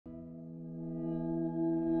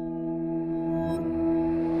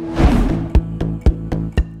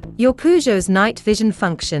Your Peugeot's night vision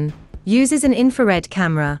function uses an infrared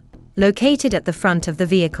camera located at the front of the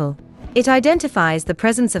vehicle. It identifies the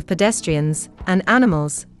presence of pedestrians and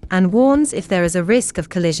animals and warns if there is a risk of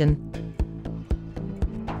collision.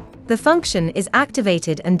 The function is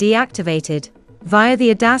activated and deactivated via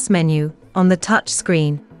the ADAS menu on the touch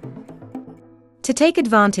screen. To take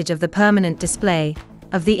advantage of the permanent display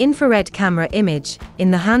of the infrared camera image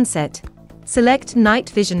in the handset, select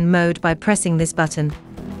Night Vision mode by pressing this button.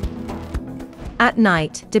 At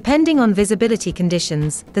night, depending on visibility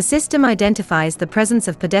conditions, the system identifies the presence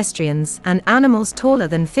of pedestrians and animals taller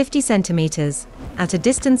than 50 centimeters at a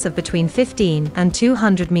distance of between 15 and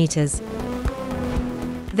 200 meters.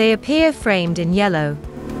 They appear framed in yellow.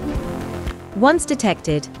 Once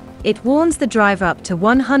detected, it warns the driver up to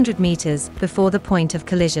 100 meters before the point of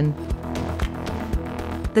collision.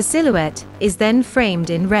 The silhouette is then framed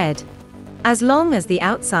in red. As long as the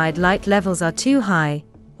outside light levels are too high,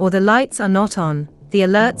 or the lights are not on, the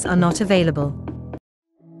alerts are not available.